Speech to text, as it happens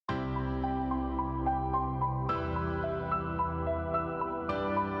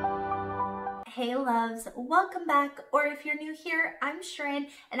Hey loves, welcome back, or if you're new here, I'm Sharon,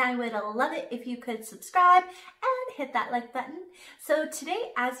 and I would love it if you could subscribe and hit that like button. So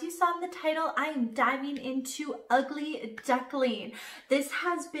today, as you saw in the title, I am diving into Ugly Duckling. This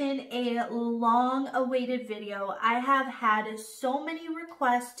has been a long-awaited video. I have had so many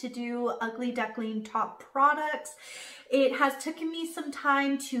requests to do Ugly Duckling top products. It has taken me some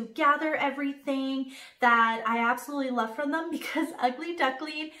time to gather everything that I absolutely love from them because Ugly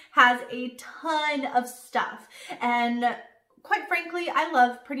Duckling has a ton of stuff. And quite frankly, I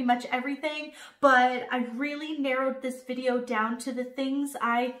love pretty much everything, but I really narrowed this video down to the things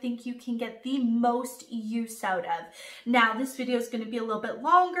I think you can get the most use out of. Now, this video is going to be a little bit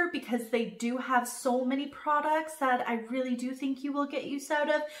longer because they do have so many products that I really do think you will get use out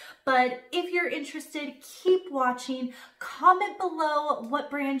of. But if you're interested, keep watching. Comment below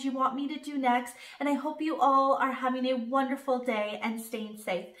what brand you want me to do next, and I hope you all are having a wonderful day and staying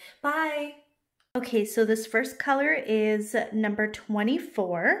safe. Bye! Okay, so this first color is number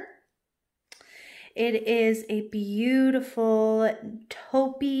 24. It is a beautiful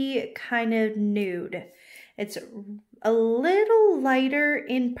taupey kind of nude. It's a little lighter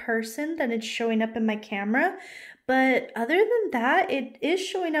in person than it's showing up in my camera, but other than that, it is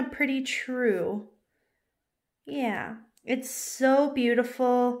showing up pretty true. Yeah, it's so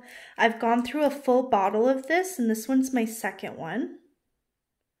beautiful. I've gone through a full bottle of this, and this one's my second one.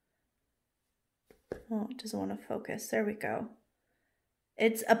 Oh, it doesn't want to focus. There we go.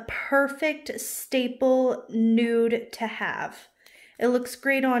 It's a perfect staple nude to have. It looks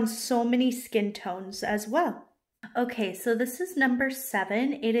great on so many skin tones as well. Okay, so this is number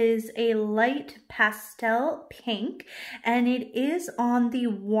 7. It is a light pastel pink, and it is on the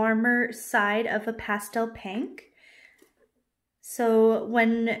warmer side of a pastel pink. So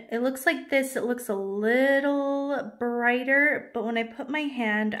when it looks like this, it looks a little brighter, but when I put my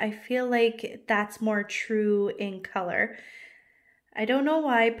hand, I feel like that's more true in color. I don't know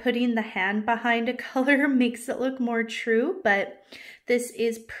why putting the hand behind a color makes it look more true, but this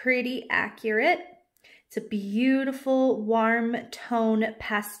is pretty accurate. It's a beautiful, warm tone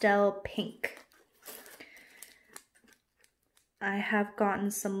pastel pink. I have gotten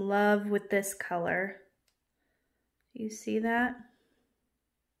some love with this color. You see that?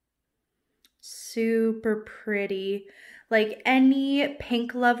 Super pretty. Like any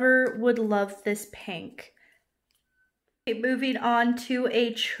pink lover would love this pink. Okay, moving on to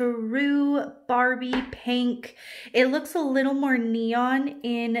a true Barbie pink. It looks a little more neon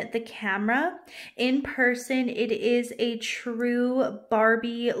in the camera. In person, it is a true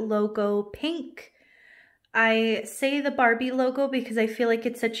Barbie logo pink. I say the Barbie logo because I feel like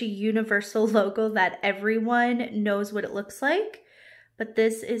it's such a universal logo that everyone knows what it looks like. But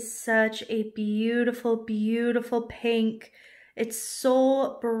this is such a beautiful, beautiful pink. It's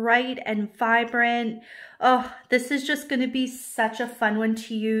so bright and vibrant. Oh, this is just going to be such a fun one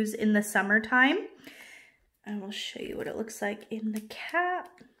to use in the summertime. I will show you what it looks like in the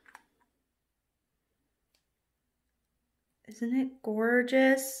cap. Isn't it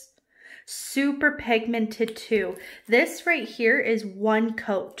gorgeous? Super pigmented too. This right here is one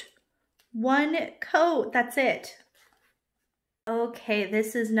coat. One coat, that's it. Okay,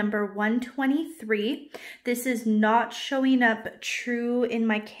 this is number 123. This is not showing up true in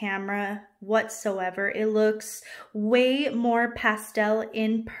my camera whatsoever. It looks way more pastel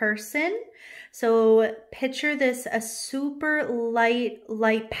in person. So picture this a super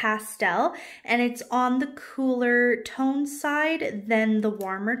light pastel, and it's on the cooler tone side than the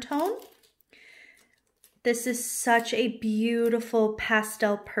warmer tone. This is such a beautiful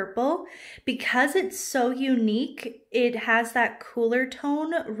pastel purple. Because it's so unique, it has that cooler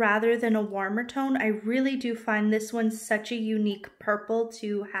tone rather than a warmer tone. I really do find this one such a unique purple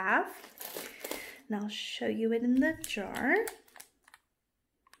to have. And I'll show you it in the jar.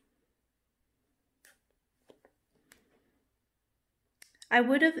 I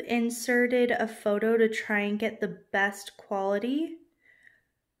would have inserted a photo to try and get the best quality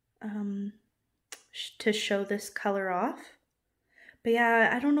to show this color off. But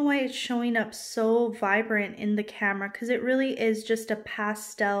yeah, I don't know why it's showing up so vibrant in the camera because it really is just a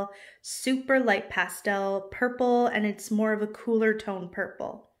pastel, super light pastel purple, and it's more of a cooler tone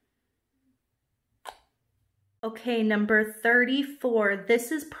purple. Okay, number 34.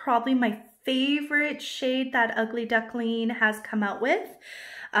 This is probably my favorite shade that Ugly Duckling has come out with,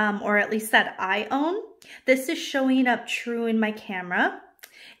 or at least that I own. This is showing up true in my camera.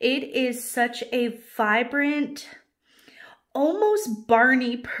 It is such a vibrant, almost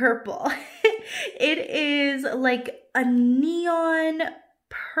Barney purple. It is like a neon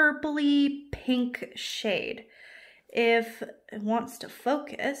purpley pink shade. If it wants to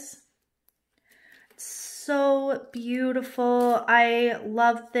focus, So beautiful. I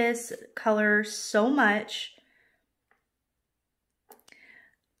love this color so much.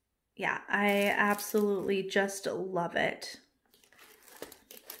 Yeah, I absolutely just love it.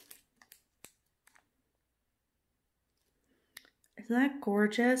 Isn't that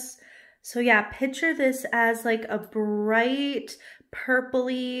gorgeous? So yeah, picture this as like a bright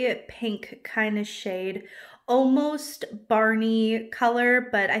purpley pink kind of shade. Almost Barney color,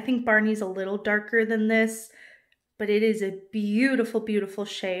 but I think Barney's a little darker than this. But it is a beautiful, beautiful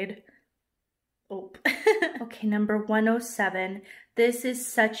shade. Oh. Okay, number 107. This is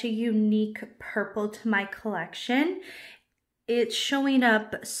such a unique purple to my collection. It's showing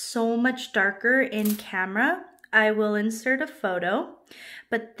up so much darker in camera. I will insert a photo,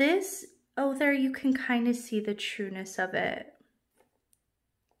 but this, oh, there you can kind of see the trueness of it.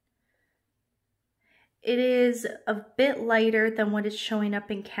 It is a bit lighter than what is showing up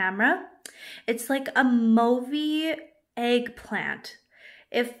in camera. It's like a mauvey eggplant.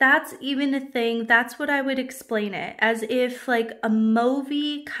 If that's even a thing, that's what I would explain it, as if like a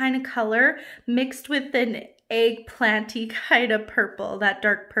mauvey kind of color mixed with an eggplanty kind of purple, that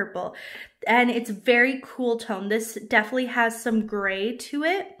dark purple. And it's very cool tone. This definitely has some gray to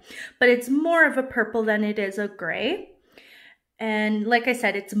it, but it's more of a purple than it is a gray. And like I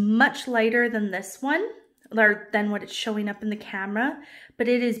said, it's much lighter than this one, or than what it's showing up in the camera, but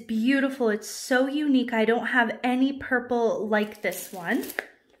it is beautiful. It's so unique. I don't have any purple like this one.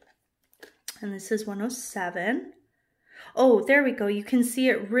 And this is 107. Oh, there we go. You can see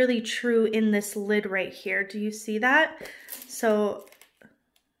it really true in this lid right here. Do you see that? So,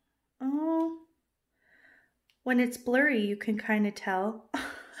 oh, when it's blurry, you can kind of tell.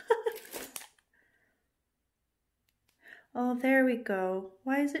 Oh, there we go.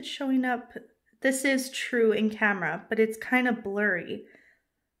 Why is it showing up? This is true in camera, but it's kind of blurry.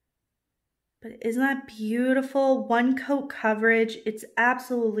 But isn't that beautiful? One coat coverage. It's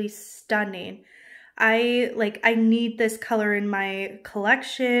absolutely stunning. I need this color in my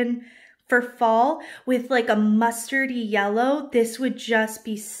collection for fall with like a mustardy yellow. This would just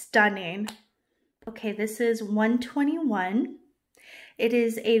be stunning. Okay, this is 121. It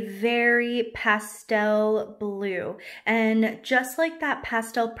is a very pastel blue, and just like that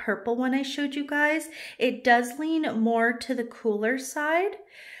pastel purple one I showed you guys, it does lean more to the cooler side.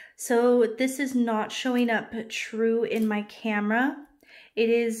 So this is not showing up true in my camera. It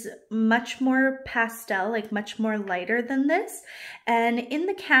is much more pastel, like much more lighter than this. And in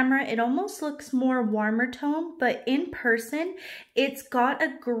the camera, it almost looks more warmer tone, but in person, it's got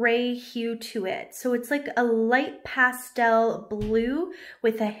a gray hue to it. So it's like a light pastel blue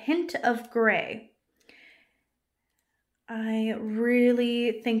with a hint of gray. I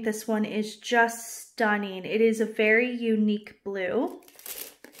really think this one is just stunning. It is a very unique blue.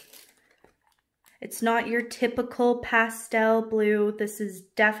 It's not your typical pastel blue. This is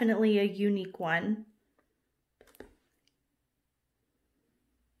definitely a unique one.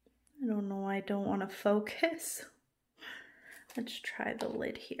 I don't know why I don't want to focus. Let's try the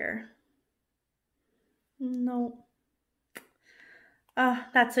lid here. No.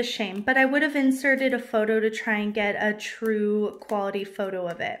 That's a shame, but I would have inserted a photo to try and get a true quality photo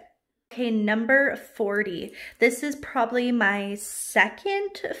of it. Okay, number 40. This is probably my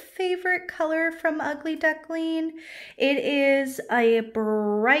second favorite color from Ugly Duckling. It is a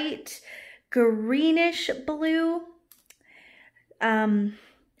bright greenish blue.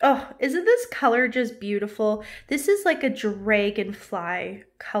 Oh, isn't this color just beautiful? This is like a dragonfly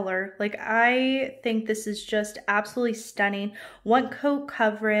color. Like, I think this is just absolutely stunning. One coat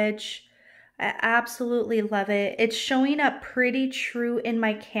coverage. I absolutely love it. It's showing up pretty true in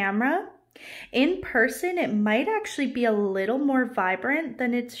my camera. In person, it might actually be a little more vibrant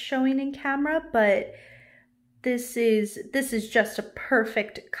than it's showing in camera, but this is just a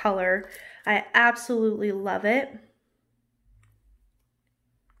perfect color. I absolutely love it.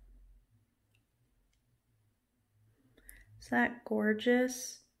 Is that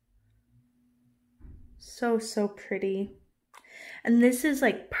gorgeous? So, so pretty. And this is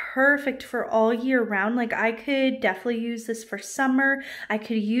like perfect for all year round. Like, I could definitely use this for summer. I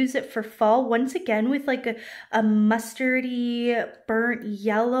could use it for fall. Once again, with like a mustardy burnt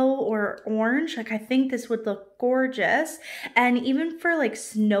yellow or orange. Like, I think this would look gorgeous. And even for like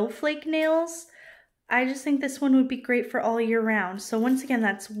snowflake nails, I just think this one would be great for all year round. So once again,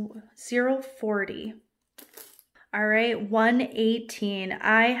 that's 040. All right, 118.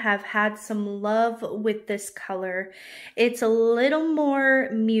 I have had some love with this color. It's a little more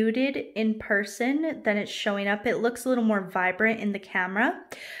muted in person than it's showing up. It looks a little more vibrant in the camera.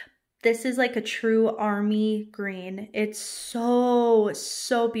 This is like a true army green. It's so,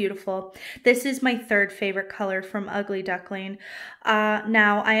 so beautiful. This is my third favorite color from Ugly Duckling.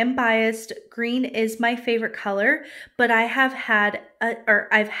 Now, I am biased. Green is my favorite color, but I've had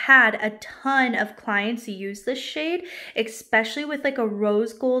a ton of clients use this shade, especially with like a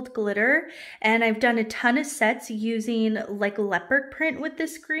rose gold glitter. And I've done a ton of sets using like leopard print with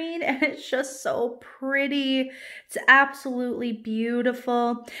this green, and it's just so pretty. It's absolutely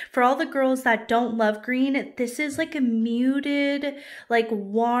beautiful. For all the girls that don't love green, this is like a muted, like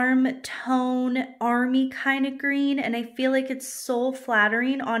warm tone, army kind of green, and I feel like it's so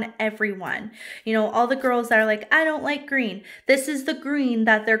flattering on everyone. You know, all the girls that are like, I don't like green, this is the green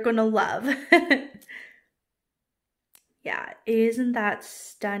that they're gonna love. Yeah, isn't that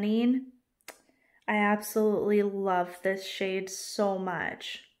stunning? I absolutely love this shade so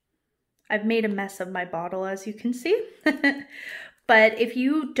much. I've made a mess of my bottle, as you can see. But if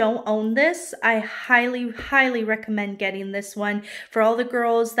you don't own this, I highly, highly recommend getting this one. For all the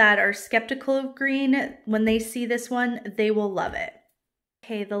girls that are skeptical of green, when they see this one, they will love it.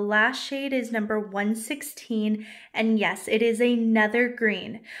 Okay, the last shade is number 116, and yes, it is another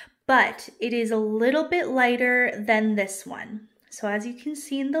green, but it is a little bit lighter than this one. So as you can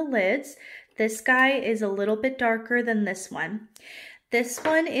see in the lids, this guy is a little bit darker than this one. This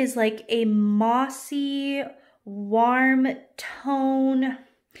one is like a mossy, warm tone.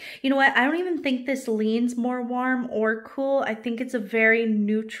 You know what? I don't even think this leans more warm or cool. I think it's a very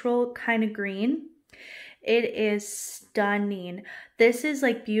neutral kind of green. It is stunning. This is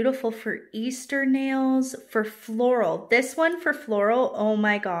like beautiful for Easter nails, for floral. This one for floral, oh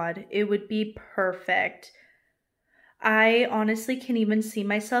my God, it would be perfect. I honestly can even see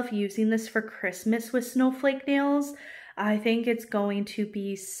myself using this for Christmas with snowflake nails. I think it's going to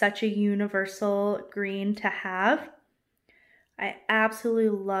be such a universal green to have. I absolutely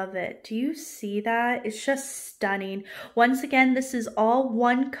love it. Do you see that? It's just stunning. Once again, this is all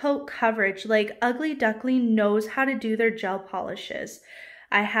one coat coverage. Like Ugly Duckling knows how to do their gel polishes.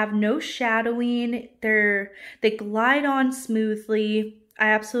 I have no shadowing. They glide on smoothly. I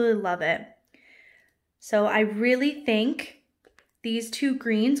absolutely love it. So I really think these two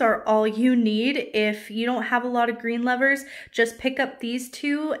greens are all you need. If you don't have a lot of green lovers, just pick up these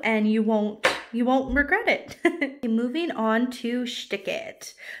two and you won't regret it. Moving on to Shtick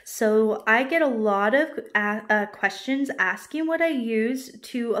It. So I get a lot of questions asking what I use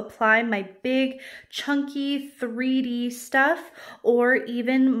to apply my big chunky 3D stuff, or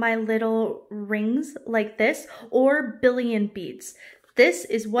even my little rings like this, or billion beads. This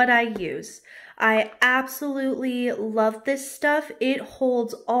is what I use. I absolutely love this stuff. It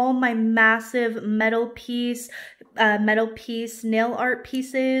holds all my massive metal piece nail art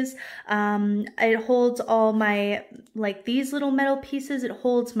pieces. It holds all my, like these little metal pieces. It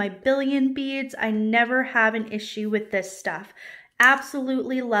holds my billion beads. I never have an issue with this stuff.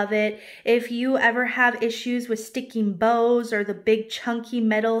 Absolutely love it. If you ever have issues with sticking bows or the big chunky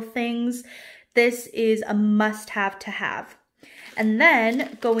metal things, this is a must-have to have. And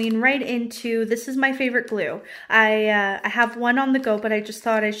then going right into, this is my favorite glue. I have one on the go, but I just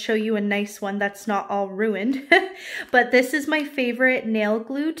thought I'd show you a nice one that's not all ruined. But this is my favorite nail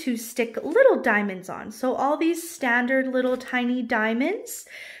glue to stick little diamonds on. So all these standard little tiny diamonds,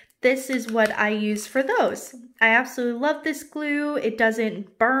 this is what I use for those. I absolutely love this glue. It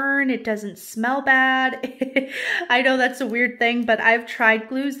doesn't burn, it doesn't smell bad. I know that's a weird thing, but I've tried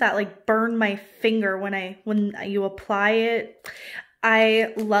glues that like burn my finger when you apply it.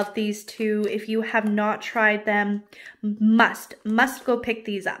 I love these two. If you have not tried them, must go pick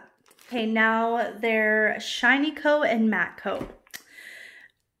these up. Okay, now they're shiny coat and matte coat.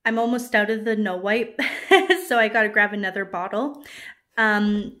 I'm almost out of the no wipe, so I gotta grab another bottle.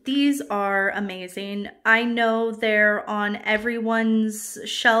 These are amazing. I know they're on everyone's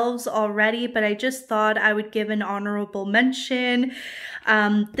shelves already, but I just thought I would give an honorable mention.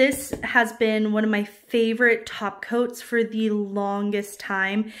 This has been one of my favorite top coats for the longest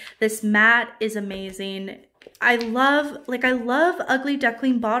time. This matte is amazing. I love Ugly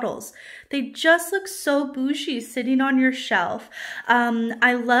Duckling bottles. They just look so bougie sitting on your shelf.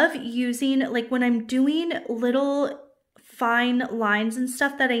 I love using, like when I'm doing little fine lines and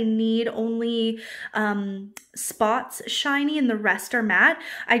stuff that I need only spots shiny and the rest are matte,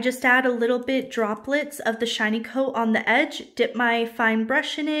 I just add a little bit droplets of the shiny coat on the edge, dip my fine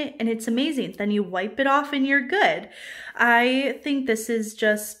brush in it, and it's amazing. Then you wipe it off and you're good. I think this is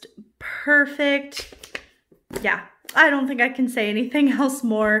just perfect. Yeah, I don't think I can say anything else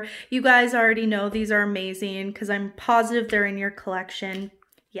more. You guys already know these are amazing because I'm positive they're in your collection.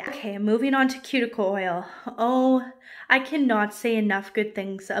 yeah. Okay, moving on to cuticle oil. Oh, I cannot say enough good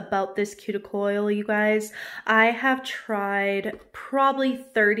things about this cuticle oil, you guys. I have tried probably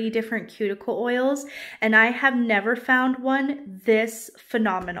 30 different cuticle oils, and I have never found one this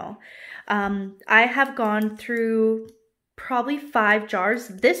phenomenal. I have gone through probably 5 jars.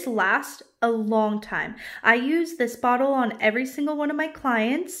 This lasts a long time. I use this bottle on every single one of my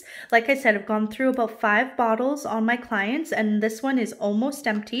clients. Like I said, I've gone through about 5 bottles on my clients, and this one is almost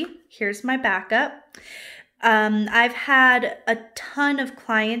empty. Here's my backup. I've had a ton of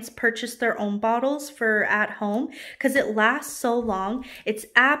clients purchase their own bottles for at home because it lasts so long. It's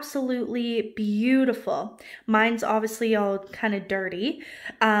absolutely beautiful. Mine's obviously all kind of dirty.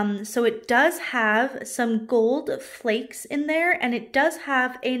 So it does have some gold flakes in there, and it does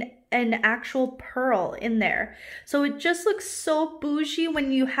have an actual pearl in there. So it just looks so bougie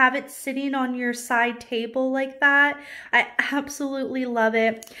when you have it sitting on your side table like that. I absolutely love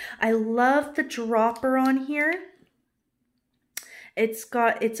it. I love the dropper on here. It's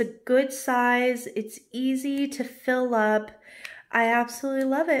a good size. It's easy to fill up. I absolutely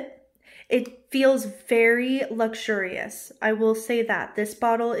love it. It feels very luxurious. I will say that. This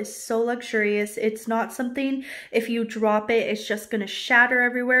bottle is so luxurious. It's not something, if you drop it, it's just going to shatter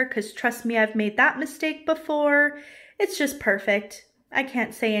everywhere, because trust me, I've made that mistake before. It's just perfect. I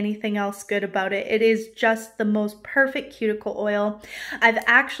can't say anything else good about it. It is just the most perfect cuticle oil. I've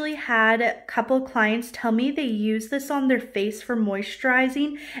actually had a couple of clients tell me they use this on their face for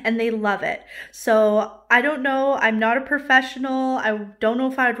moisturizing and they love it. So I don't know. I'm not a professional. I don't know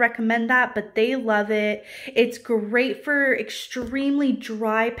if I would recommend that, but they love it. It's great for extremely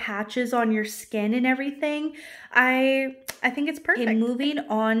dry patches on your skin and everything. I think it's perfect. Okay, moving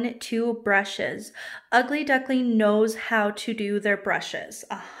on to brushes. Ugly Duckling knows how to do their brushes,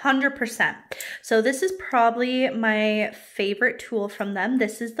 100%. So this is probably my favorite tool from them.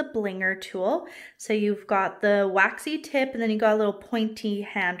 This is the Blinger tool. So you've got the waxy tip and then you got a little pointy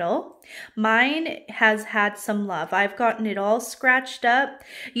handle. Mine has had some love. I've gotten it all scratched up.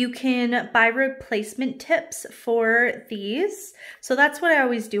 You can buy replacement tips for these. So that's what I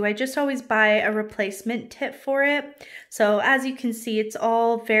always do. I just always buy a replacement tip for it. So as you can see, it's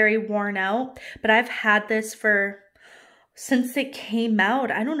all very worn out, but I've had this since it came out.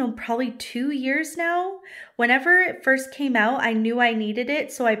 I don't know, probably 2 years now. Whenever it first came out, I knew I needed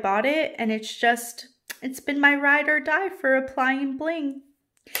it, so I bought it, and it's been my ride or die for applying bling.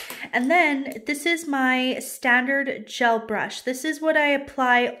 And then this is my standard gel brush. This is what I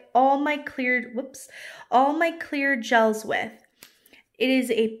apply all my clear gels with. It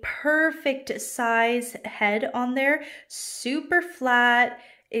is a perfect size head on there, super flat.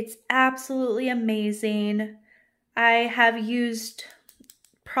 It's absolutely amazing. I have used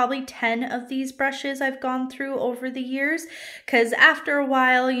probably 10 of these brushes I've gone through over the years, because after a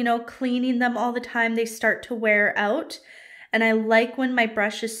while, you know, cleaning them all the time, they start to wear out. And I like when my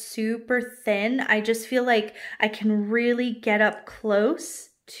brush is super thin. I just feel like I can really get up close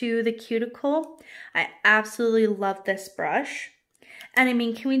to the cuticle. I absolutely love this brush. And I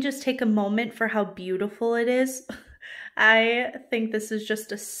mean, can we just take a moment for how beautiful it is? I think this is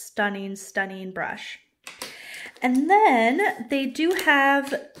just a stunning, stunning brush. And then they do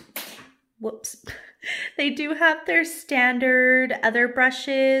have, they do have their standard other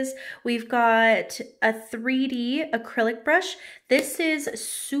brushes. We've got a 3D acrylic brush. This is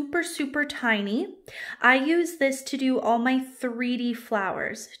super, super tiny. I use this to do all my 3D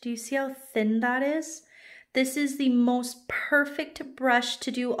flowers. Do you see how thin that is? This is the most perfect brush to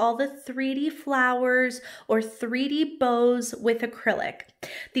do all the 3D flowers or 3D bows with acrylic.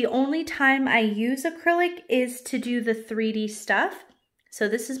 The only time I use acrylic is to do the 3D stuff. So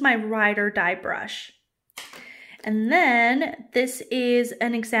this is my ride or die brush. And then this is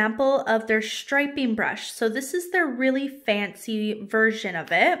an example of their striping brush. So this is their really fancy version of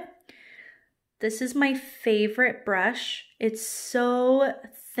it. This is my favorite brush. It's so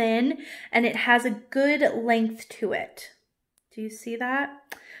thin and it has a good length to it. Do you see that?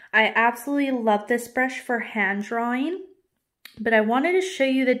 I absolutely love this brush for hand drawing, but I wanted to show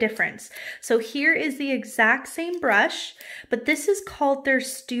you the difference. So here is the exact same brush, but this is called their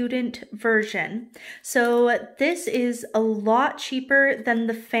student version. So this is a lot cheaper than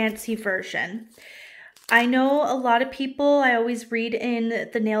the fancy version. I know a lot of people, I always read in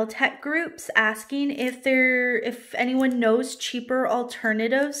the nail tech groups asking if anyone knows cheaper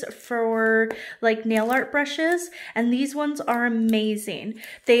alternatives for like nail art brushes, and these ones are amazing.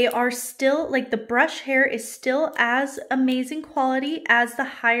 They are still, like, the brush hair is still as amazing quality as the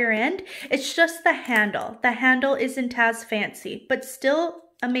higher end. It's just the handle. The handle isn't as fancy, but still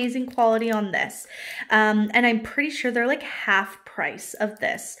amazing quality on this. And I'm pretty sure they're like half price. price of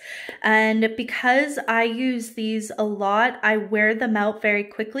this. And because I use these a lot, I wear them out very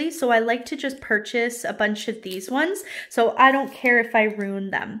quickly. So I like to just purchase a bunch of these ones. So I don't care if I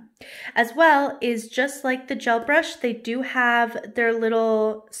ruin them. As well is just like the gel brush, they do have their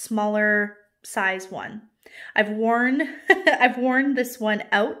little smaller size one. I've worn this one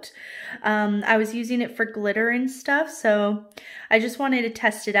out. I was using it for glitter and stuff, so I just wanted to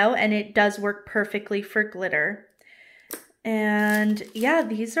test it out, and it does work perfectly for glitter. And yeah,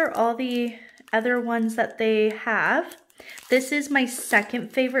 these are all the other ones that they have. This is my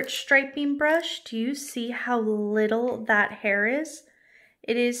second favorite striping brush. Do you see how little that hair is?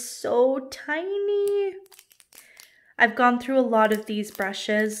 It is so tiny. I've gone through a lot of these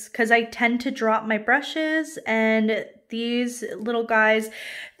brushes because I tend to drop my brushes, and these little guys,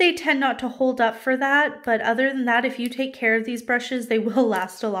 they tend not to hold up for that. But other than that, if you take care of these brushes, they will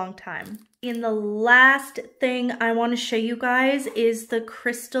last a long time. And the last thing I want to show you guys is the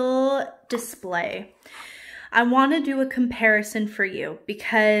crystal display. I want to do a comparison for you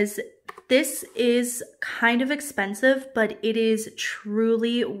because this is kind of expensive, but it is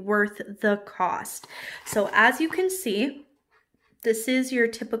truly worth the cost. So as you can see, this is your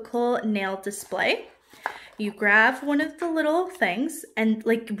typical nail display. You grab one of the little things, and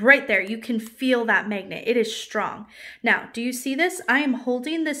like right there, you can feel that magnet. It is strong. Now, do you see this? I am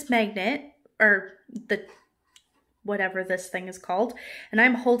holding this magnet, or the whatever this thing is called, and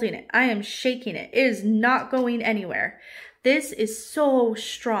I'm holding it. I am shaking it. It is not going anywhere. This is so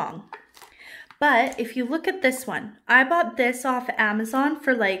strong. But if you look at this one, I bought this off Amazon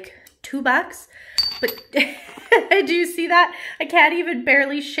for like $2, but do you see that? I can't even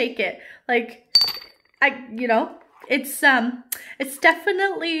barely shake it. Like, you know, it's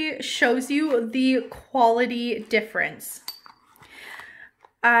definitely shows you the quality difference.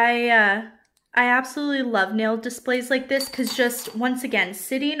 I absolutely love nail displays like this because just, once again,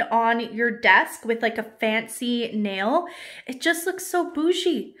 sitting on your desk with like a fancy nail, it just looks so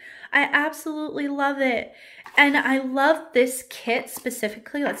bougie. I absolutely love it. And I love this kit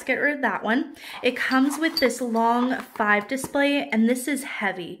specifically. Let's get rid of that one. It comes with this long 5 display, and this is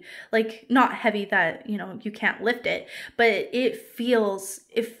heavy. Like, not heavy that, you know, you can't lift it, but it feels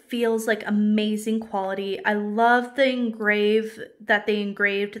like amazing quality. I love the that they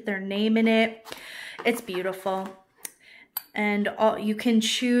engraved their name in it. It's beautiful. And you can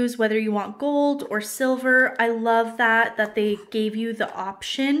choose whether you want gold or silver. I love that they gave you the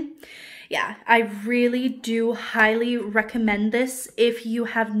option. Yeah, I really do highly recommend this if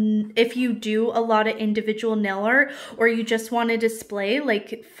you do a lot of individual nail art, or you just want to display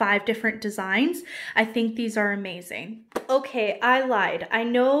like 5 different designs. I think these are amazing. Okay, I lied. I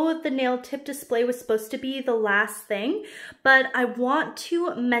know the nail tip display was supposed to be the last thing, but I want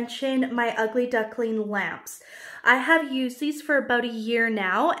to mention my Ugly Duckling lamps. I have used these for about a year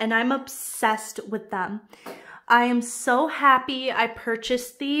now, and I'm obsessed with them. I am so happy I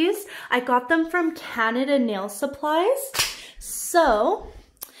purchased these. I got them from Canada Nail Supplies. So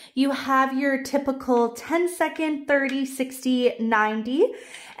you have your typical 10 second, 30, 60, 90,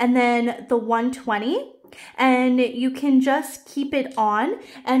 and then the 120. And you can just keep it on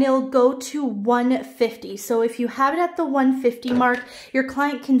and it'll go to 150. So if you have it at the 150 mark, your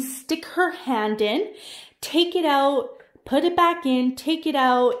client can stick her hand in, take it out, put it back in, take it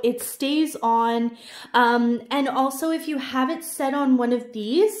out, it stays on. And also if you have it set on one of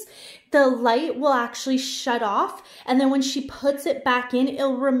these, the light will actually shut off, and then when she puts it back in,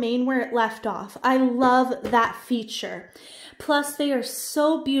 it'll remain where it left off. I love that feature. Plus, they are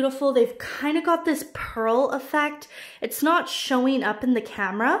so beautiful. They've kind of got this pearl effect. It's not showing up in the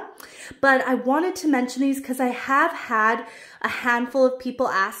camera, but I wanted to mention these because I have had a handful of people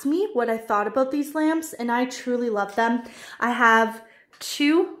ask me what I thought about these lamps, and I truly love them. I have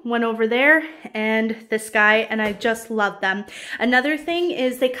 2, one over there and this guy, and I just love them. Another thing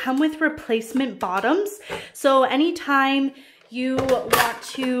is they come with replacement bottoms. So anytime you want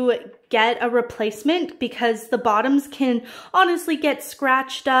to get a replacement, because the bottoms can honestly get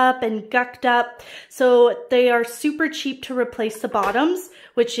scratched up and gucked up, so they are super cheap to replace the bottoms,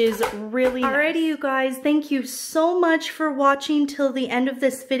 which is really nice. Alrighty, you guys, thank you so much for watching till the end of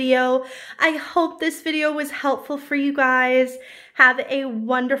this video. I hope this video was helpful for you guys. Have a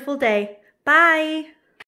wonderful day. Bye.